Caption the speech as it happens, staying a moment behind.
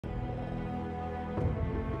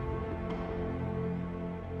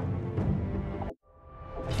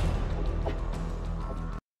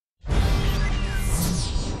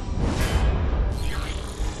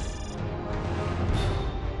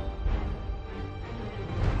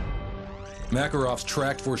Makarov's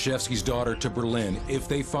tracked Vorshevsky's daughter to Berlin. If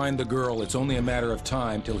they find the girl, it's only a matter of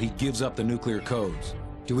time till he gives up the nuclear codes.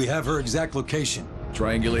 Do we have her exact location?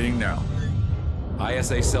 Triangulating now.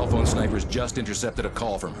 ISA cell phone snipers just intercepted a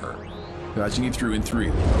call from her. Patching you through in 3,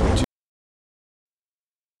 2,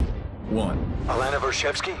 1. Alana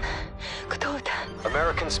Vorshevsky? Кто это?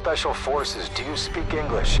 American Special Forces. Do you speak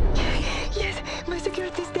English? Yes, my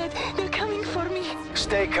security's dead. They're coming for me.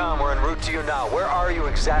 Stay calm. We're en route to you now. Where are you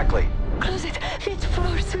exactly? Closet, 5th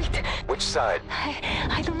floor suite. Which side?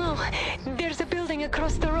 I don't know. There's a building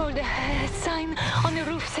across the road. A sign on the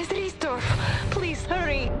roof says Riesdorf. Please,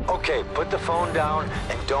 hurry. Okay, put the phone down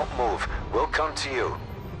and don't move. We'll come to you.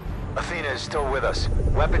 Athena is still with us.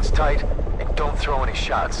 Weapons tight, and don't throw any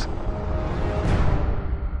shots.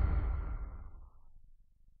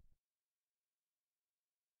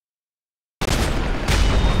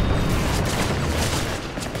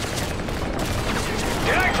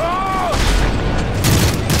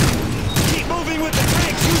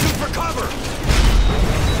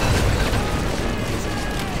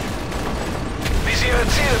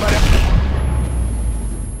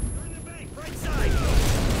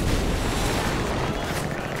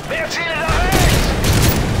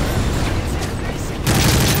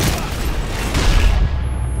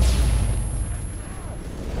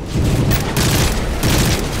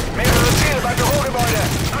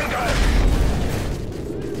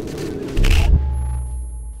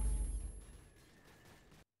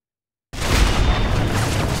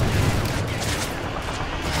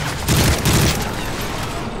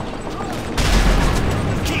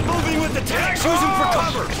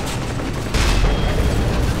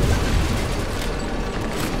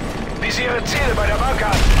 Visiere Ziele bei der Bank.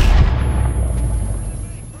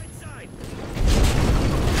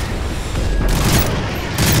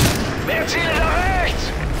 Mehr Ziele nach rechts!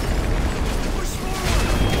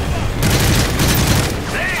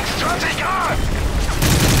 Links, 20 Grad!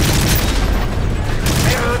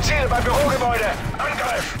 Mehrere Ziele beim Bürogebäude!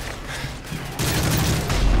 Angriff!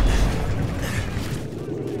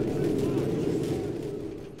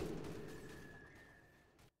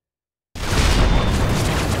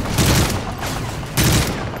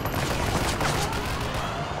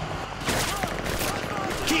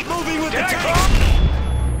 Keep moving with the tank!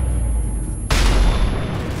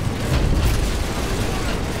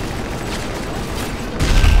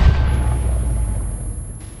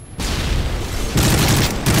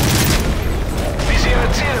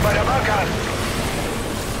 Visiere Ziele bei der Bank an!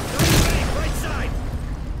 Right side!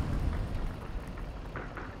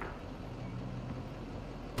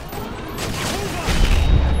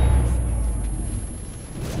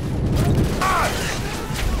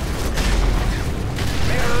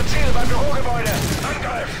 Mehrere Ziele beim Bürogebäude!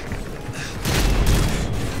 Angriff!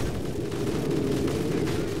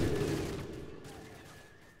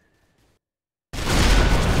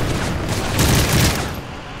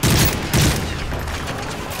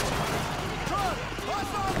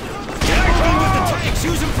 Moving with the tanks!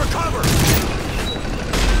 Use them for cover!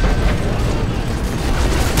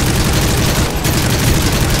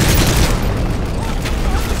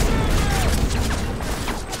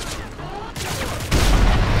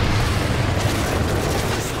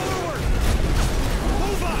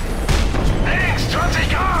 Links, 20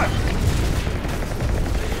 Grad!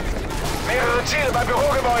 Mehrere Ziele beim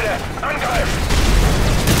Bürogebäude! Angriff!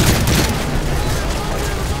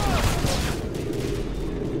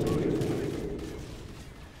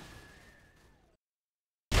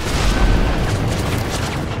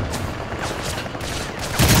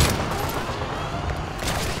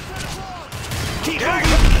 Keep Direkt!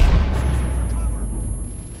 moving!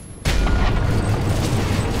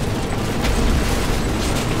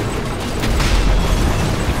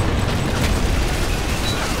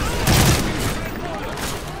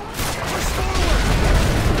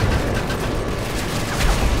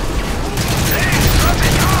 Links, 20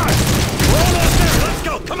 Grad! We're almost there! Let's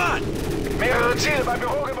go! Come on! Mehrere Ziele beim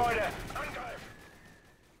Bürogebäude! Angriff!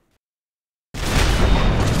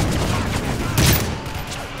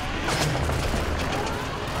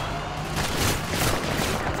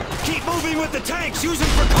 Keep moving with the tanks! Use them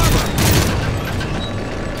for cover!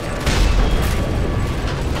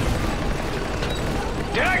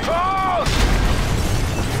 Direkt voraus!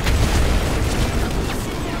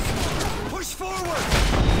 Push forward!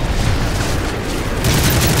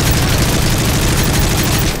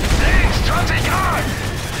 Links, 20 Grad!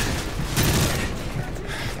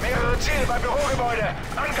 Mehrere Ziele beim Bürogebäude!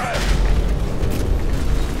 Angriff!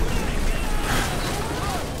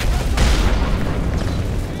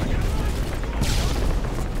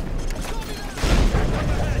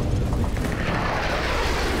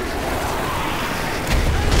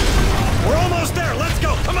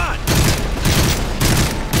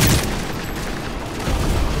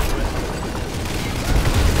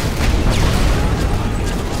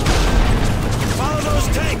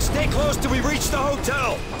 Stay close till we reach the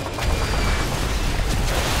hotel.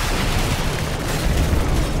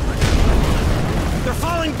 They're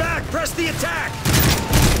falling back! Press the attack!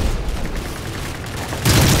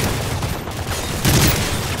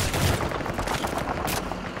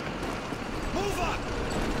 Move up!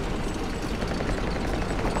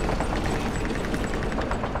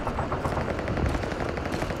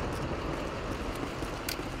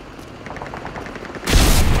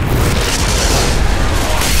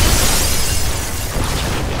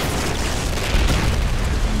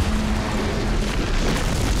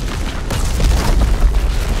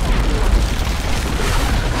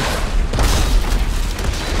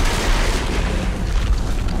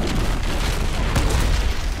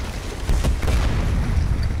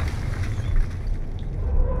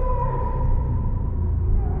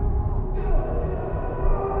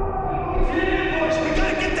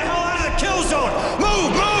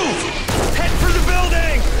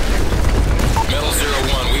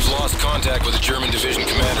 Contact with the German division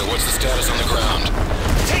commander. What's the status on the ground?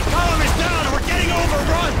 Tank column is down and we're getting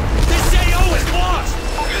overrun! This AO is lost!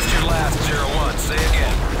 Missed your last, 01. Say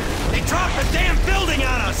again. They dropped the damn building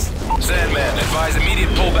on us! Sandman, advise immediate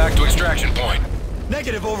pullback to extraction point.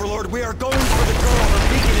 Negative, Overlord. We are going for the girl. Her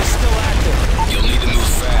beacon is still active. You'll need to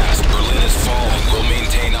move fast. Berlin is falling. We'll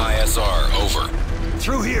maintain ISR. Over.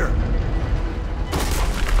 Through here.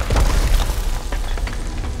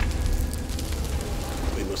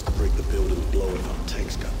 Break the building and blow it up.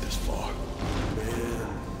 Tanks got this far. Man,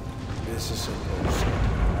 this is so close.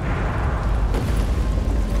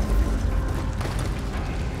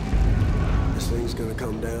 This thing's gonna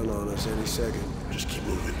come down on us any second. Just keep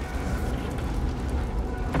moving.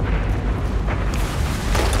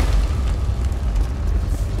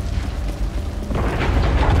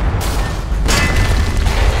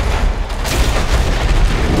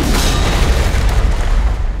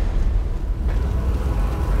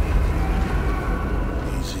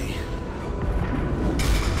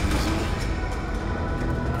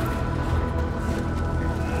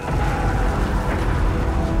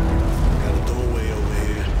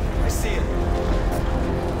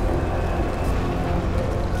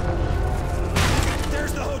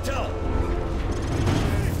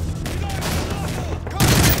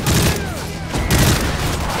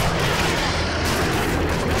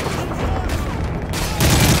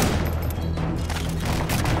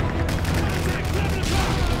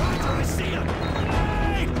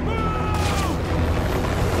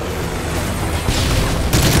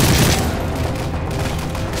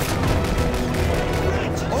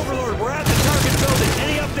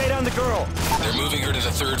 They're moving her to the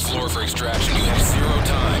 3rd floor for extraction. You have 0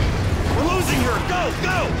 time. We're losing her! Go!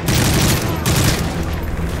 Go!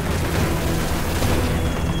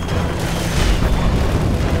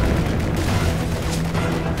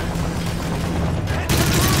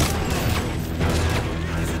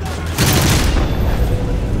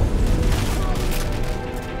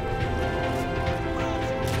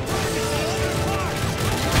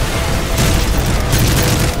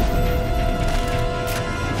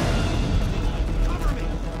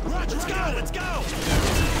 Let's go!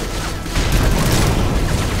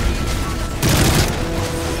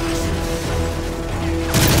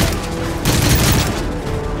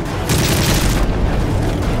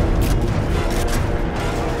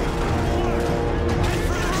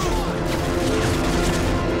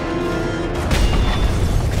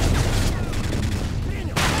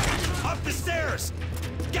 Up the stairs!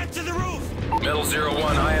 Get to the roof! Metal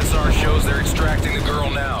 01, ISR shows they're extracting the girl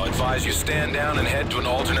now. Advise you stand down and head to an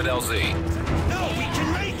alternate LZ. No, we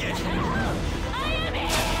can make it! I am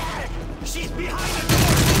here! She's behind the door!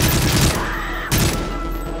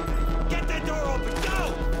 Get that door open,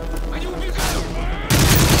 go!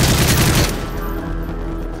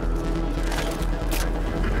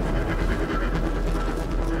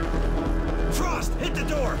 Frost, hit the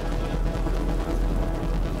door!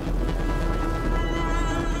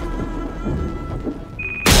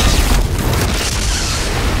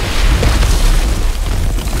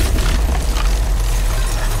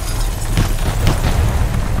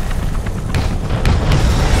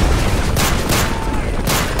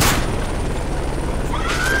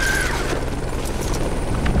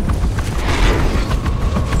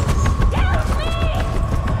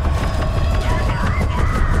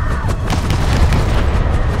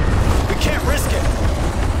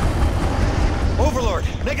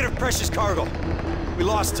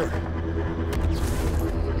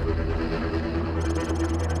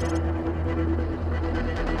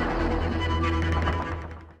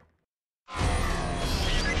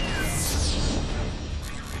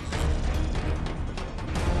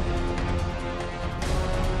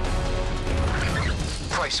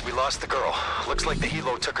 Christ, we lost the girl. Looks like the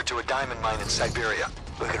helo took her to a diamond mine in Siberia.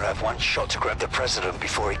 We're gonna have one shot to grab the president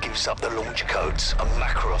before he gives up the launch codes, and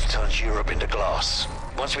Makarov turns Europe into glass.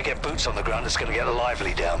 Once we get boots on the ground, it's gonna get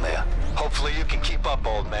lively down there. Hopefully you can keep up,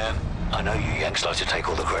 old man. I know you Yanks like to take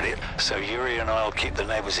all the credit, so Yuri and I'll keep the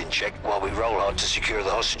neighbors in check while we roll hard to secure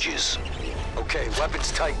the hostages. Okay,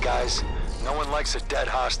 weapons tight, guys. No one likes a dead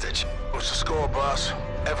hostage. What's the score, boss?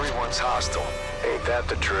 Everyone's hostile. Ain't that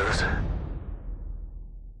the truth?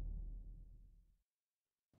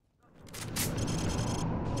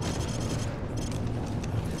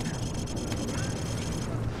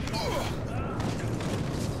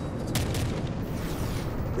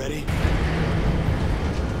 Ready?